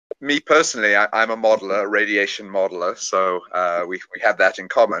me personally, I'm a modeler, a radiation modeler, so we have that in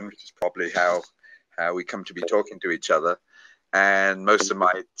common, which is probably how we come to be talking to each other. And most of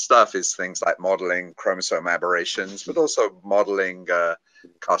my stuff is things like modeling chromosome aberrations, but also modeling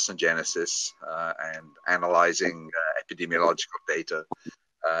carcinogenesis and analyzing epidemiological data,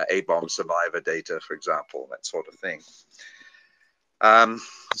 A-bomb survivor data, for example, that sort of thing.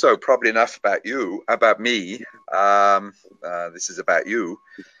 So probably enough about you, about me. This is about you.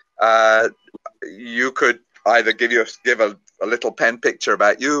 You could either give a little pen picture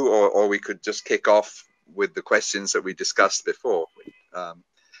about you, or we could just kick off with the questions that we discussed before.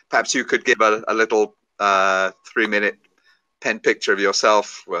 Perhaps you could give a little 3-minute pen picture of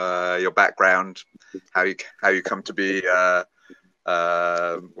yourself, your background, how you come to be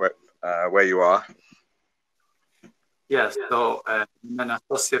where you are. Yes, so I'm an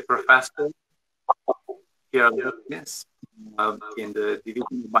associate professor here at Hopkins in the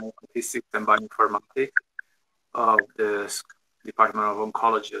Division of Biostatistics and Bioinformatics of the Department of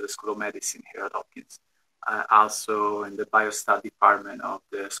Oncology of the School of Medicine here at Hopkins. Also in the Biostat department of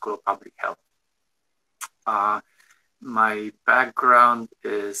the School of Public Health. My background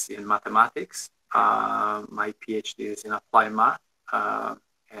is in mathematics. My PhD is in applied math.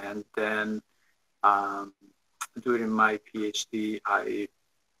 And then during my PhD, I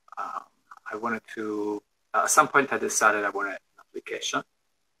wanted to, at some point I decided I wanted an application.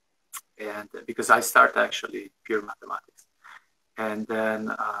 And because I started actually pure mathematics. And then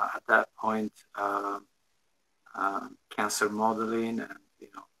at that point, cancer modeling and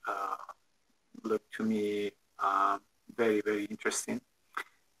looked to me very, very interesting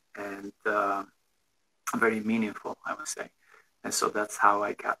and very meaningful, I would say. And so that's how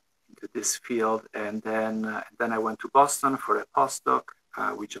I got into this field. And then I went to Boston for a postdoc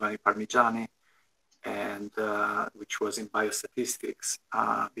with Giovanni Parmigiani, and which was in biostatistics,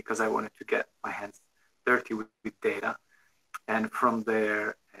 because I wanted to get my hands dirty with data. And from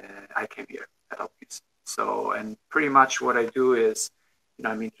there, I came here at Hopkins. So, and pretty much what I do is,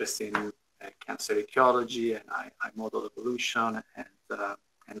 I'm interested in cancer etiology, and I model evolution,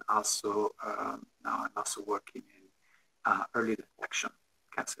 and also now I'm also working in early detection,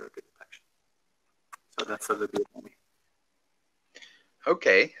 cancer early detection. So that's a little bit of me.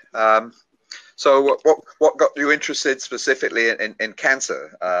 Okay. So what got you interested specifically in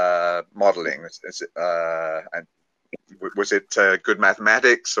cancer modeling? Is it, and was it good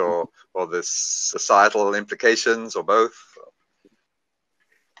mathematics or the societal implications, or both?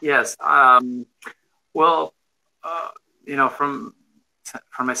 Yes. Well, from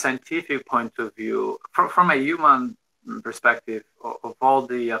a scientific point of view, from a human perspective, of all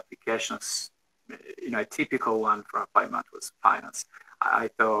the applications, a typical one for applied math was finance. I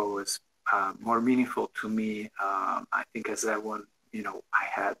thought it was more meaningful to me. I think as everyone, I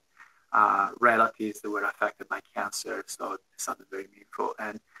had relatives that were affected by cancer, so it sounded very meaningful.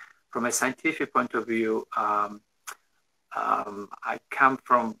 And from a scientific point of view, I come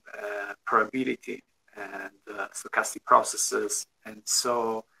from probability and stochastic processes, and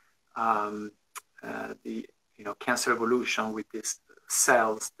so the cancer evolution with these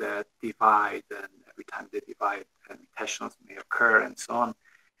cells that divide, and every time they divide, mutations may occur, and so on,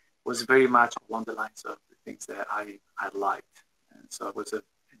 was very much along the lines of the things that I liked, and so it was a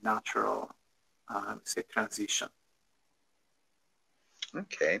natural, say, transition.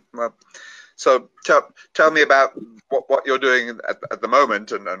 Okay, well, so tell me about what you're doing at the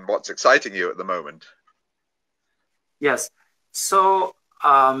moment, and what's exciting you at the moment. Yes, so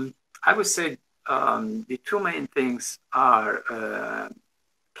I would say the two main things are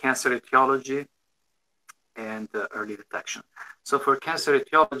cancer etiology and early detection. So for cancer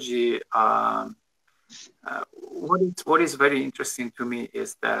etiology, what is very interesting to me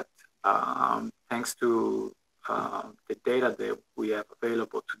is that thanks to the data that we have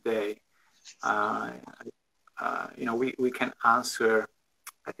available today, we can answer,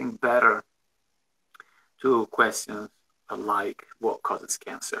 I think, better to questions like what causes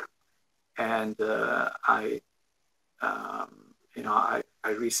cancer. And I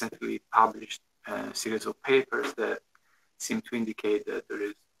recently published a series of papers that seem to indicate that there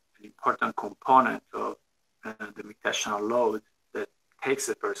is an important component of the mutational load that takes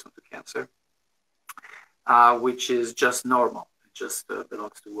a person to cancer, which is just normal. It just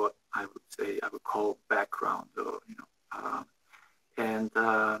belongs to what I would call background, or and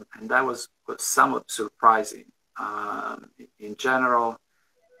that was somewhat surprising. In general,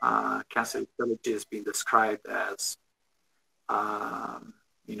 cancer etiology has been described as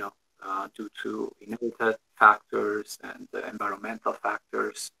due to inherited factors and environmental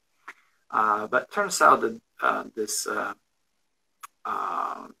factors, but turns out that this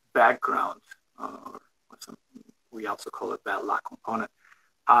background, we also call it bad luck component,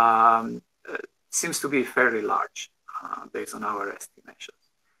 seems to be fairly large based on our estimations.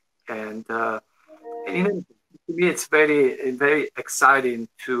 And to me, it's very, very exciting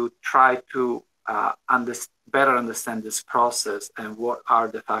to try to better understand this process and what are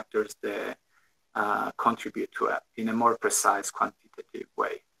the factors that contribute to it in a more precise, quantitative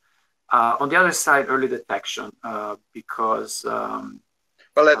way. On the other side, early detection, because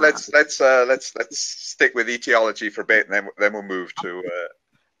well, let's stick with etiology for a bit, and then we'll move to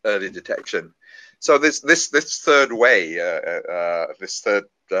early detection. So this third way, this third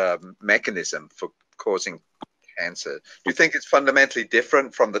mechanism for causing cancer, do you think it's fundamentally different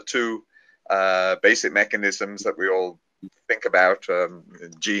from the two basic mechanisms that we all think about,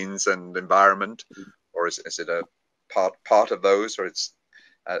 genes and environment, or is it a part of those, or it's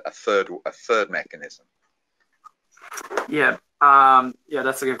a third mechanism? Yeah,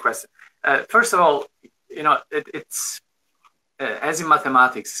 that's a good question. First of all, it's as in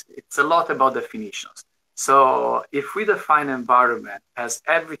mathematics, it's a lot about definitions. So if we define environment as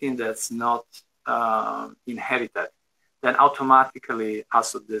everything that's not inherited, then automatically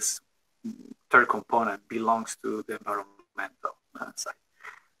also this third component belongs to the environmental side.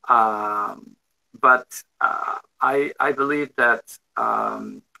 But I believe that,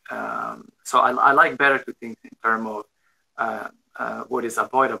 so I like better to think in terms of what is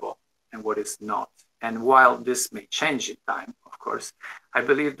avoidable and what is not. And while this may change in time, of course, I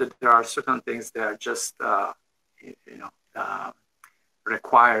believe that there are certain things that are just,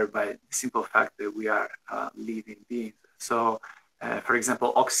 required by the simple fact that we are living beings. So, for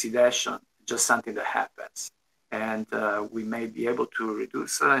example, oxidation, just something that happens. And we may be able to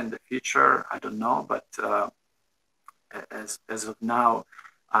reduce in the future, I don't know, but as of now,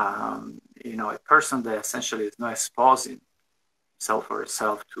 a person that essentially is not exposing himself or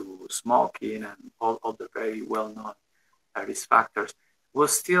herself to smoking and all the very well-known risk factors will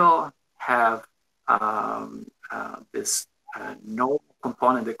still have this normal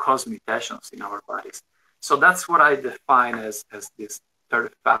component that causes mutations in our bodies. So that's what I define as this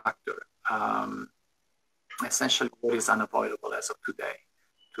third factor. Essentially, what is unavoidable as of today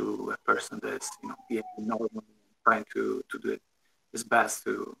to a person that's being normal, trying to do his best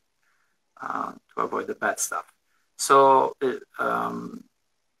to avoid the bad stuff. So it's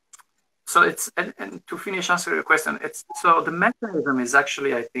and to finish answering your question, so the mechanism is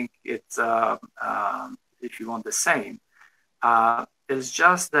actually, I think it's if you want the same. It's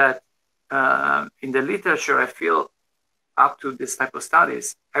just that in the literature, I feel up to this type of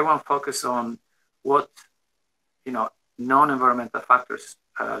studies, I want to focus on what non-environmental factors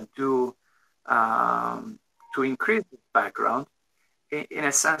do to increase the background, in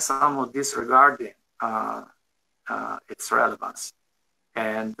a sense, almost disregarding its relevance.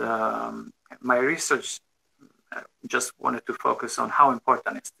 And my research just wanted to focus on how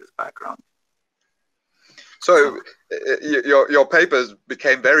important is this background. So your papers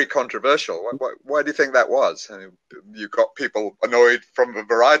became very controversial. Why do you think that was? I mean, you got people annoyed from a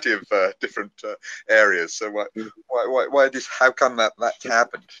variety of different areas. So how come that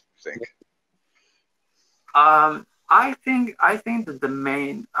happened, you think? I think that the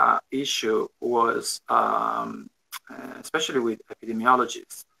main issue was, especially with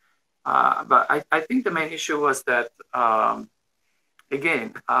epidemiologists, but I think the main issue was that,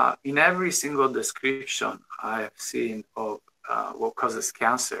 again, in every single description I have seen of what causes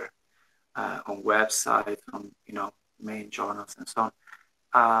cancer on websites, on main journals and so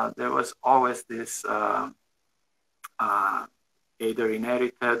on, there was always this either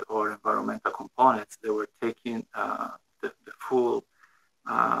inherited or environmental components that were taking the full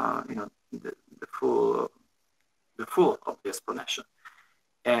of the explanation.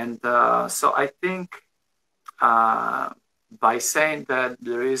 And so I think by saying that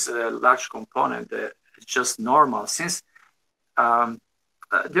there is a large component that is just normal, since the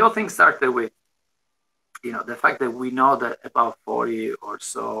whole thing started with the fact that we know that about 40 or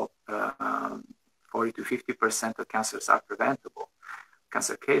so 40 to 50% of cancers are preventable,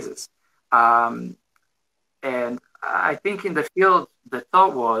 cancer cases. And I think in the field, the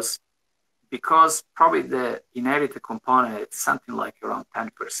thought was, because probably the inherited component is something like around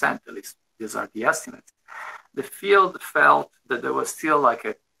 10%, at least these are the estimates, the field felt that there was still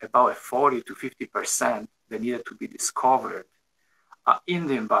like about a 40 to 50% that needed to be discovered in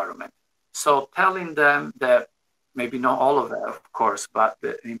the environment. So telling them that maybe not all of that, of course, but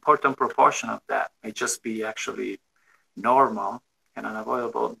the important proportion of that may just be actually normal and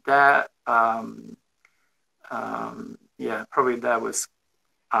unavoidable. That, probably that was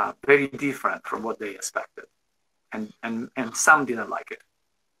very different from what they expected, and some didn't like it.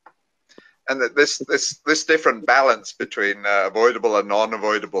 And that this different balance between avoidable and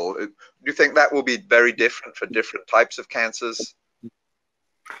non-avoidable, do you think that will be very different for different types of cancers?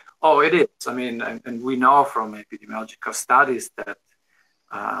 Oh, it is. I mean, and we know from epidemiological studies that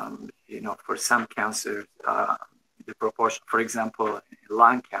for some cancers, the proportion, for example,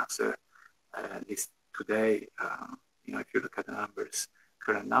 lung cancer, at least today, if you look at the numbers,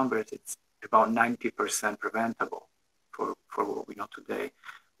 current numbers, it's about 90% preventable for what we know today.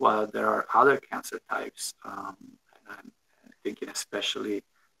 While there are other cancer types, and I'm thinking especially,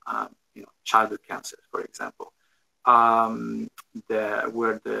 childhood cancer, for example,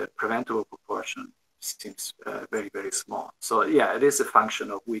 where the preventable proportion seems very, very small. So yeah, it is a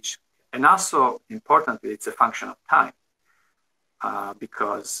function of which, and also importantly, it's a function of time,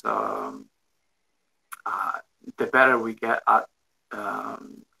 because the better we get at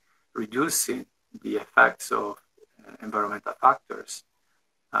reducing the effects of environmental factors,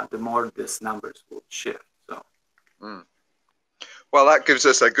 the more these numbers will shift. So. Well, that gives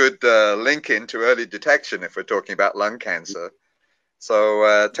us a good link into early detection if we're talking about lung cancer.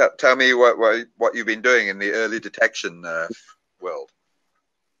 So tell me what you've been doing in the early detection world.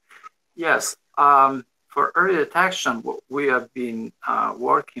 Yes, for early detection, what we have been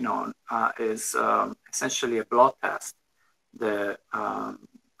working on is essentially a blood test that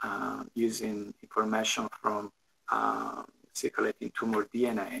using information from circulating tumor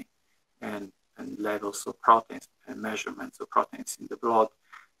DNA and levels of proteins and measurements of proteins in the blood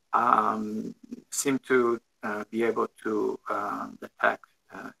seem to be able to detect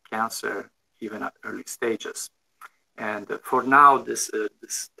cancer even at early stages. And for now, this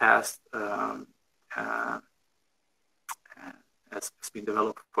test has been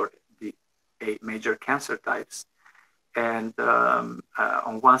developed for the 8 major cancer types. And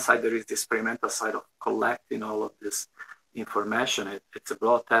on one side, there is the experimental side of collecting all of this information. It's a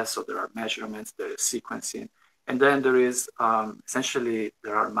blood test, so there are measurements, there is sequencing. And then there is essentially,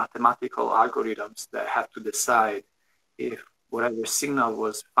 there are mathematical algorithms that have to decide if whatever signal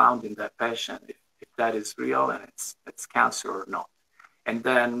was found in that patient, if that is real and it's cancer or not. And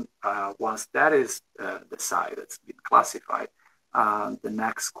then once that is decided, it's been classified, the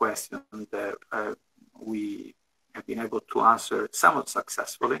next question that we have been able to answer somewhat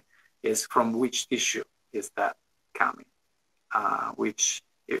successfully is from which tissue is that coming, which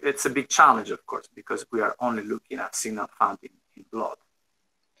it's a big challenge, of course, because we are only looking at signal found in blood.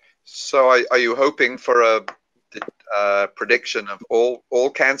 So are you hoping for a prediction of all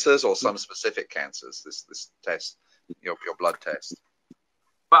cancers or some specific cancers, this test, your blood test?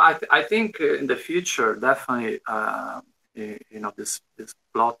 Well, I think in the future, definitely, this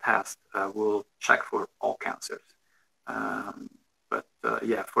blood test will check for all cancers. But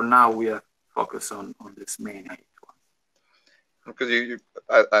yeah, for now, we are focused on this main 8 ones. Because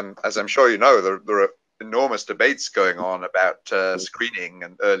as I'm sure you know, there are enormous debates going on about screening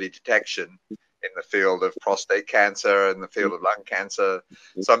and early detection in the field of prostate cancer and the field of lung cancer.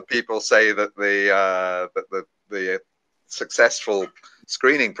 Some people say that the successful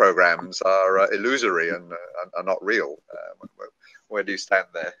screening programs are illusory and are not real. Where do you stand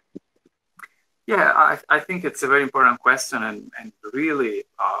there? Yeah, I think it's a very important question, and really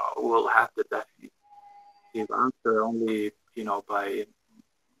we'll have the definitive answer only by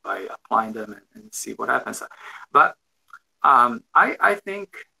applying them and see what happens. But I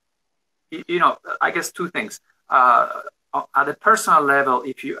think I guess 2 things. At a personal level,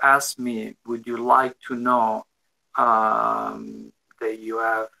 if you ask me, would you like to know that you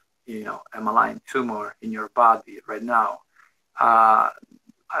have a malign tumor in your body right now?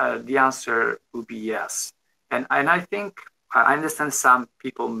 The answer would be yes. And I think I understand some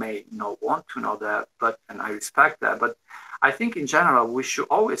people may not want to know that, and I respect that. But I think in general, we should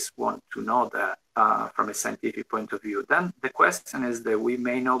always want to know that from a scientific point of view. Then the question is that we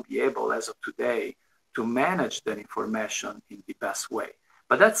may not be able, as of today, to manage that information in the best way.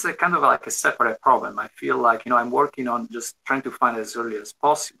 But that's a kind of like a separate problem. I feel like, I'm working on just trying to find it as early as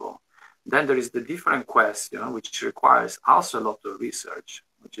possible. Then there is the different question, which requires also a lot of research,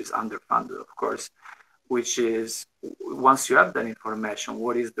 which is underfunded, of course, which is once you have that information,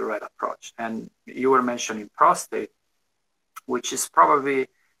 what is the right approach? And you were mentioning prostate, which is probably,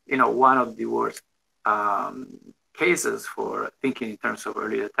 one of the worst cases for thinking in terms of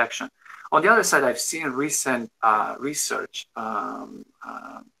early detection. On the other side, I've seen recent research,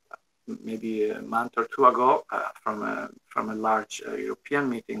 maybe a month or 2 ago, from a large European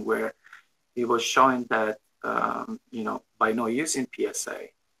meeting where it was showing that, by not using PSA,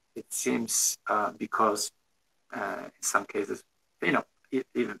 it seems because in some cases,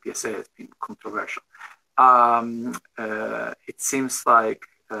 even PSA has been controversial. It seems like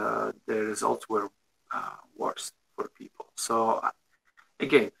the results were worse for people. So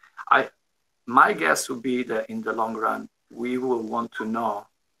again, my guess would be that in the long run, we will want to know.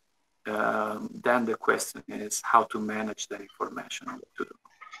 Then the question is how to manage that information. To do.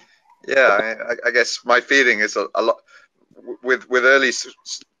 Yeah, I guess my feeling is a lot with early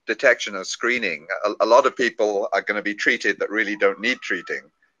detection or screening. A lot of people are going to be treated that really don't need treating,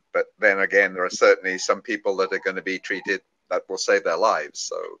 but then again, there are certainly some people that are going to be treated that will save their lives.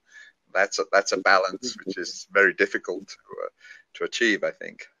 So that's a balance which is very difficult to achieve, I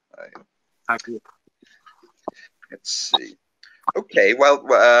think. I agree. Let's see. Okay, well,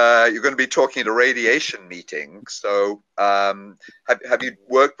 you're going to be talking at a radiation meeting. So, have you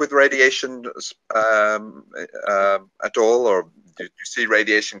worked with radiation at all, or do you see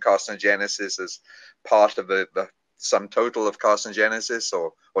radiation carcinogenesis as part of the sum total of carcinogenesis,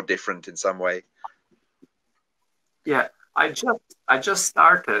 or different in some way? Yeah, I just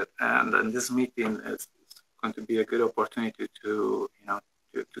started, and this meeting is going to be a good opportunity to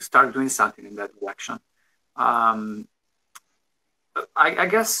to start doing something in that direction. I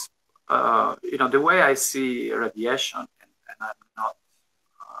guess the way I see radiation, and I'm not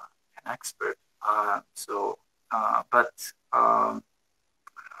an expert, but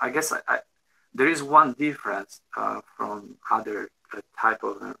I guess there is one difference from other type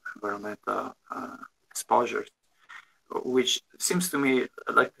of environmental exposures, which seems to me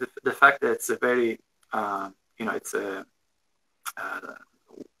like the fact that it's a very it's a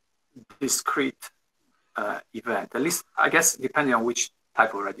discrete event, at least I guess depending on which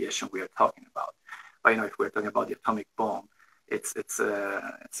type of radiation we are talking about. But if we're talking about the atomic bomb, it's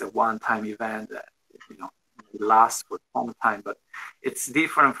a one-time event that lasts for a long time, but it's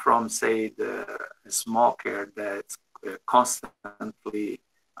different from, say, the smoker that's constantly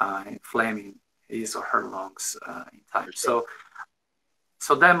inflaming his or her lungs in time. So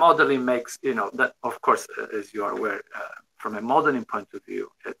that modeling makes that, of course, as you are aware, from a modeling point of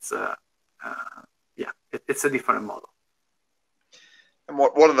view, it's it's a different model. And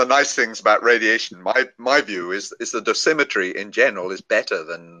one of the nice things about radiation, my view is the dosimetry in general is better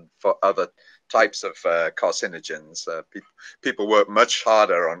than for other types of carcinogens. People work much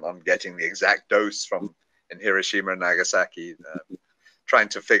harder on getting the exact dose from in Hiroshima and Nagasaki, trying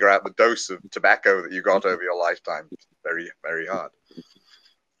to figure out the dose of tobacco that you got over your lifetime. It's very, very hard.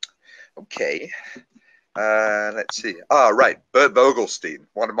 Okay. Let's see. Right. Bert Vogelstein,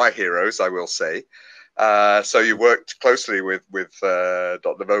 one of my heroes, I will say. So you worked closely with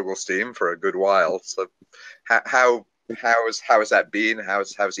Dr. Vogelstein for a good while. So how has that been? How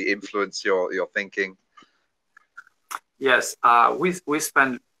has he influenced your thinking? Yes, we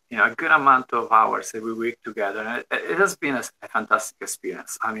spend a good amount of hours every week together, and it has been a fantastic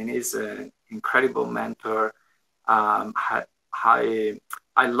experience. I mean, he's an incredible mentor. I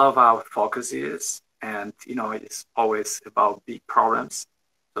love how focused he is, and it's always about big problems.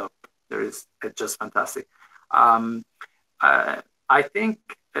 So it's just fantastic. I think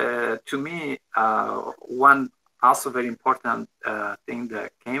to me, one also very important thing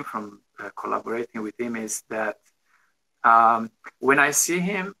that came from collaborating with him is that when I see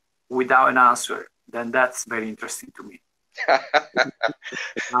him without an answer, then that's very interesting to me.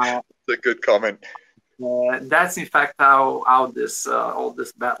 That's a good comment. That's in fact how all this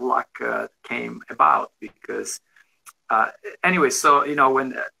bad luck came about, because anyway, so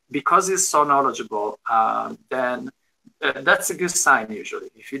because he's so knowledgeable, then that's a good sign usually.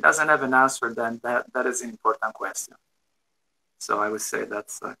 If he doesn't have an answer, then that is an important question. So I would say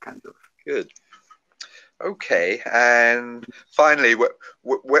that's kind of good. Okay, and finally,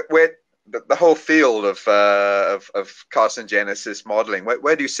 where the whole field of carcinogenesis modeling,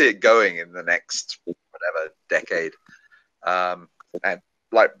 where do you see it going in the next whatever decade? And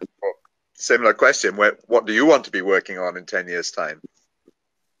like similar question, what do you want to be working on in 10 years' time?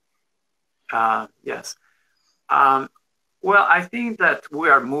 Yes. Well, I think that we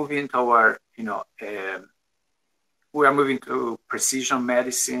are moving toward, we are moving to precision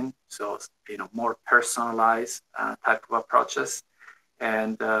medicine, so more personalized type of approaches,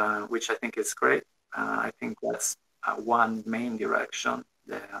 and which I think is great. I think that's one main direction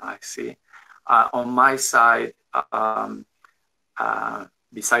that I see. On my side,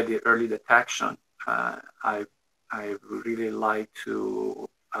 beside the early detection, I really like to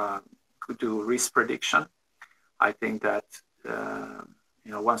do risk prediction. I think that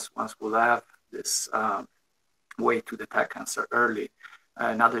once we'll have this way to detect cancer early,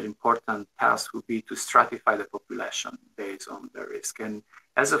 another important task would be to stratify the population based on the risk. And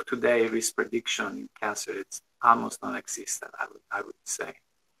as of today, risk prediction in cancer it's almost non-existent, I would say.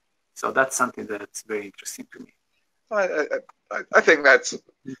 So that's something that's very interesting to me. I think that's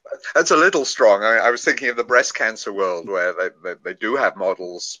a little strong. I was thinking of the breast cancer world, where they do have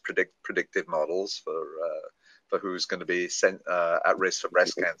models, predictive models for who's going to be at risk for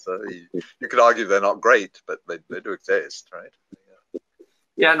breast cancer. You could argue they're not great, but they do exist, right?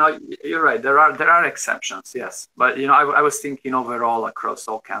 Yeah, no, you're right. There are exceptions, yes. But I was thinking overall across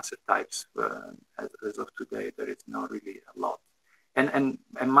all cancer types as of today, there is not really a lot, and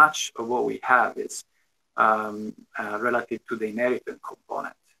much of what we have is relative to the inheritance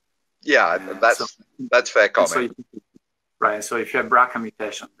component. Yeah, that's fair comment. Right. So if you have BRCA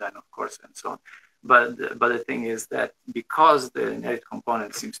mutation, then of course, and so on. But the thing is that because the inheritance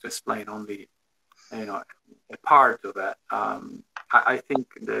component seems to explain only a part of it, I think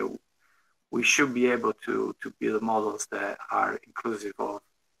that we should be able to build models that are inclusive of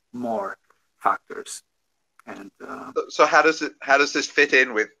more factors. And so how does this fit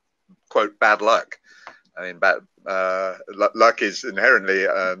in with, quote, bad luck? I mean, luck is inherently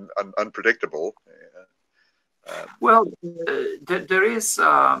unpredictable. Well, there is.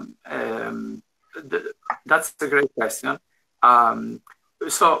 That's a great question.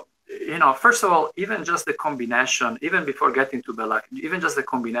 So, first of all, even just the combination, even before getting to the luck, even just the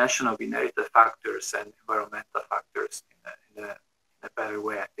combination of inherited factors and environmental factors in a better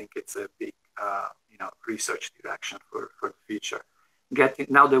way, I think it's a big, research direction for the future.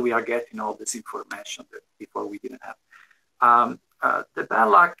 Now that we are getting all this information that before we didn't have. The bad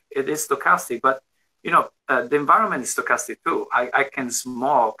luck, it is stochastic, but the environment is stochastic too. I can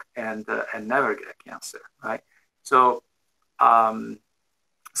smoke and never get cancer, right? So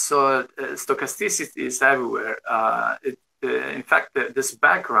stochasticity is everywhere. In fact, this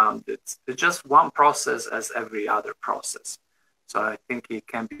background, it's just one process as every other process. So I think it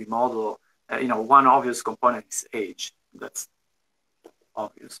can be modeled. One obvious component is age. That's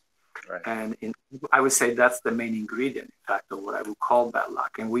obvious. Right. And I would say that's the main ingredient, in fact, of what I would call bad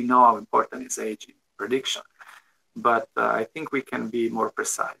luck. And we know how important is age in prediction. But I think we can be more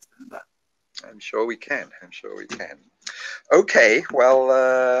precise than that. I'm sure we can. Okay, well,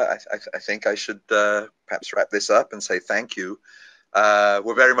 I think I should perhaps wrap this up and say thank you.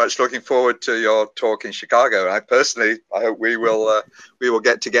 We're very much looking forward to your talk in Chicago. I hope we will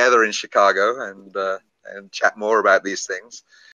get together in Chicago and chat more about these things.